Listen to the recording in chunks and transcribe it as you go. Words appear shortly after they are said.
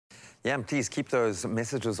Yeah, and please keep those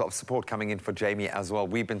messages of support coming in for Jamie as well.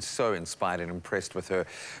 We've been so inspired and impressed with her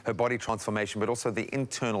body transformation, but also the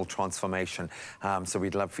internal transformation. So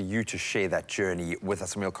we'd love for you to share that journey with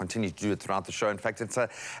us, and we'll continue to do it throughout the show. In fact, it's a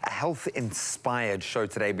health-inspired show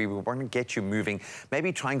today. We want to get you moving,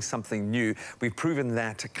 maybe trying something new. We've proven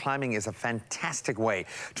that climbing is a fantastic way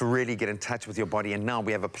to really get in touch with your body, and now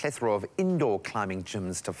we have a plethora of indoor climbing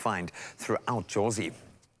gyms to find throughout Jersey.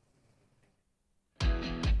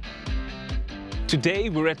 Today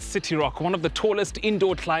we're at City Rock, one of the tallest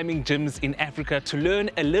indoor climbing gyms in Africa, to learn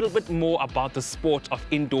a little bit more about the sport of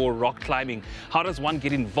indoor rock climbing. How does one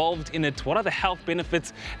get involved in it? What are the health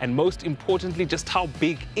benefits? And most importantly, just how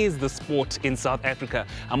big is the sport in South Africa?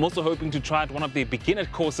 I'm also hoping to try out one of their beginner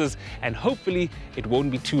courses, and hopefully it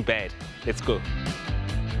won't be too bad. Let's go.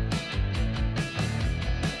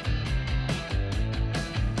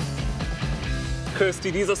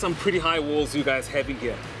 Kirsty, these are some pretty high walls you guys have in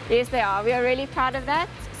here. Yes, they are. We are really proud of that.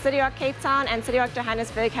 City Rock Cape Town and City Rock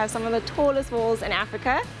Johannesburg have some of the tallest walls in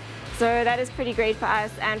Africa. So that is pretty great for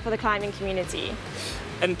us and for the climbing community.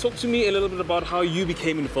 And talk to me a little bit about how you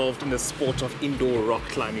became involved in the sport of indoor rock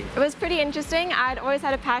climbing. It was pretty interesting. I'd always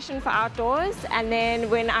had a passion for outdoors, and then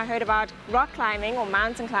when I heard about rock climbing or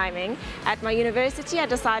mountain climbing at my university, I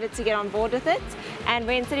decided to get on board with it. And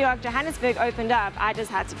when City Rock Johannesburg opened up, I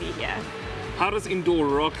just had to be here. How does indoor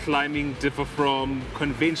rock climbing differ from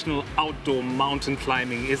conventional outdoor mountain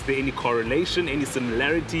climbing? Is there any correlation, any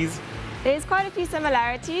similarities? There's quite a few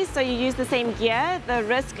similarities. So you use the same gear. The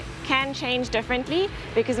risk can change differently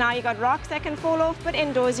because now you've got rocks that can fall off, but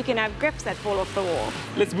indoors you can have grips that fall off the wall.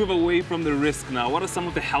 Let's move away from the risk now. What are some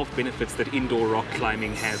of the health benefits that indoor rock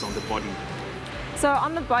climbing has on the body? So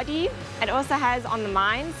on the body, it also has on the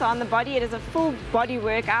mind. So on the body, it is a full body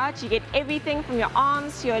workout. You get everything from your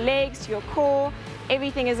arms to your legs to your core.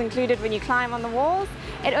 Everything is included when you climb on the walls.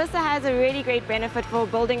 It also has a really great benefit for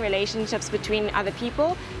building relationships between other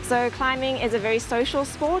people. So climbing is a very social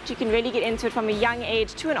sport. You can really get into it from a young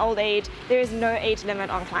age to an old age. There is no age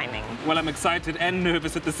limit on climbing. Well, I'm excited and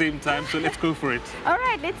nervous at the same time, so let's go for it. All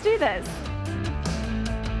right, let's do this.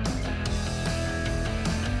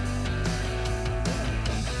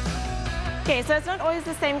 Okay, so it's not always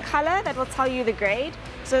the same color that will tell you the grade.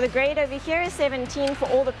 So the grade over here is 17 for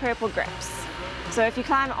all the purple grips. So if you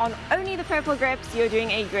climb on only the purple grips, you're doing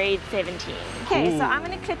a grade 17. Okay, so I'm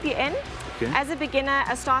going to clip you in. Okay. As a beginner,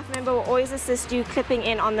 a staff member will always assist you clipping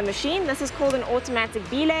in on the machine. This is called an automatic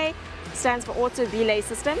belay, stands for auto belay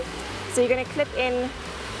system. So you're going to clip in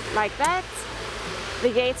like that. The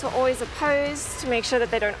gates are always opposed to make sure that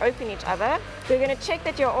they don't open each other. We're going to check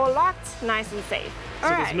that you're all locked, nice and safe. So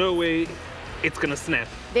there's no way it's going to snap?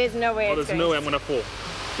 There's no way there's no way I'm going to fall?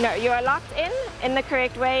 No, you are locked in the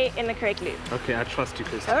correct way, in the correct loop. Okay, I trust you,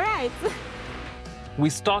 Kirsty. All right.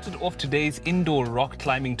 We started off today's indoor rock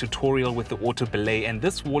climbing tutorial with the auto belay, and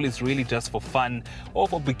this wall is really just for fun or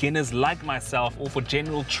for beginners like myself or for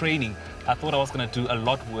general training. I thought I was going to do a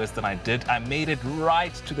lot worse than I did. I made it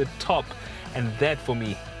right to the top, and that for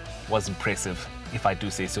me was impressive, if I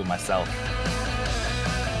do say so myself.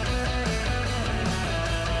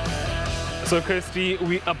 So Kirsty,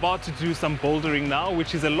 we're about to do some bouldering now,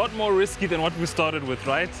 which is a lot more risky than what we started with,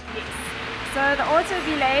 right? Yes. So the auto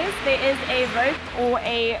belays, there is a rope or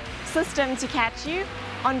a system to catch you.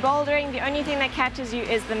 On bouldering, the only thing that catches you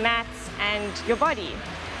is the mats and your body.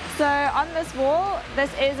 So on this wall,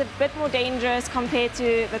 this is a bit more dangerous compared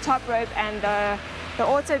to the top rope and the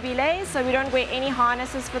auto belays, so we don't wear any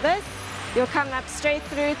harnesses for this. You'll come up straight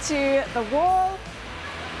through to the wall,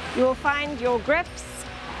 you will find your grips,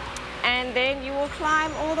 and then you will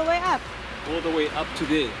climb all the way up. All the way up to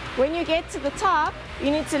there. When you get to the top, you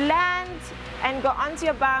need to land and go onto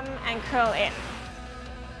your bum and curl in.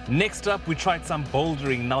 Next up, we tried some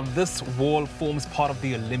bouldering. Now this wall forms part of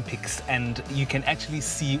the Olympics, and you can actually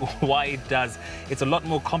see why it does. It's a lot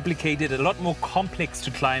more complicated, a lot more complex to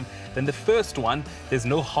climb than the first one. There's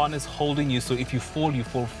no harness holding you, so if you fall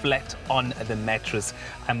flat on the mattress.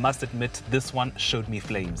 I must admit, this one showed me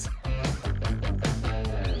flames.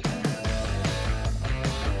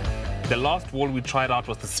 The last wall we tried out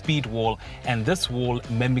was the speed wall, and this wall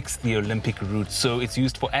mimics the Olympic route. So it's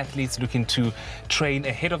used for athletes looking to train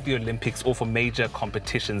ahead of the Olympics or for major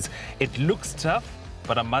competitions. It looks tough,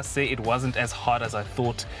 but I must say it wasn't as hard as I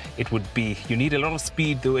thought it would be. You need a lot of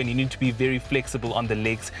speed though, and you need to be very flexible on the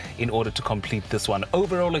legs in order to complete this one.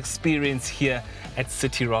 Overall experience here at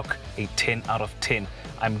City Rock, a 10 out of 10.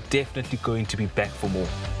 I'm definitely going to be back for more.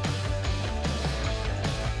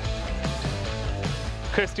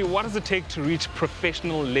 Kirsty, what does it take to reach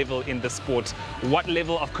professional level in the sport? What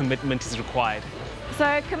level of commitment is required?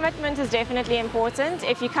 So commitment is definitely important.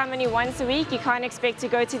 If you come only once a week, you can't expect to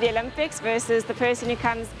go to the Olympics versus the person who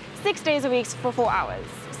comes 6 days a week for 4 hours.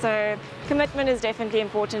 So commitment is definitely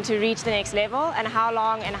important to reach the next level, and how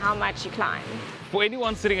long and how much you climb. For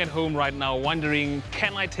anyone sitting at home right now wondering,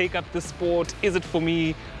 can I take up this sport? Is it for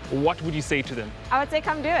me? What would you say to them? I would say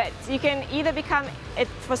come do it. You can either become it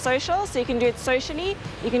for social, so you can do it socially,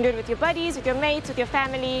 you can do it with your buddies, with your mates, with your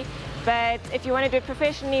family, but if you want to do it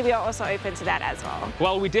professionally, we are also open to that as well.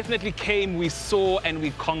 Well, we definitely came, we saw, and we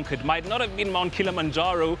conquered. Might not have been Mount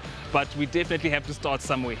Kilimanjaro, but we definitely have to start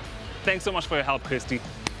somewhere. Thanks so much for your help, Kirsty.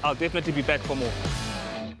 I'll definitely be back for more.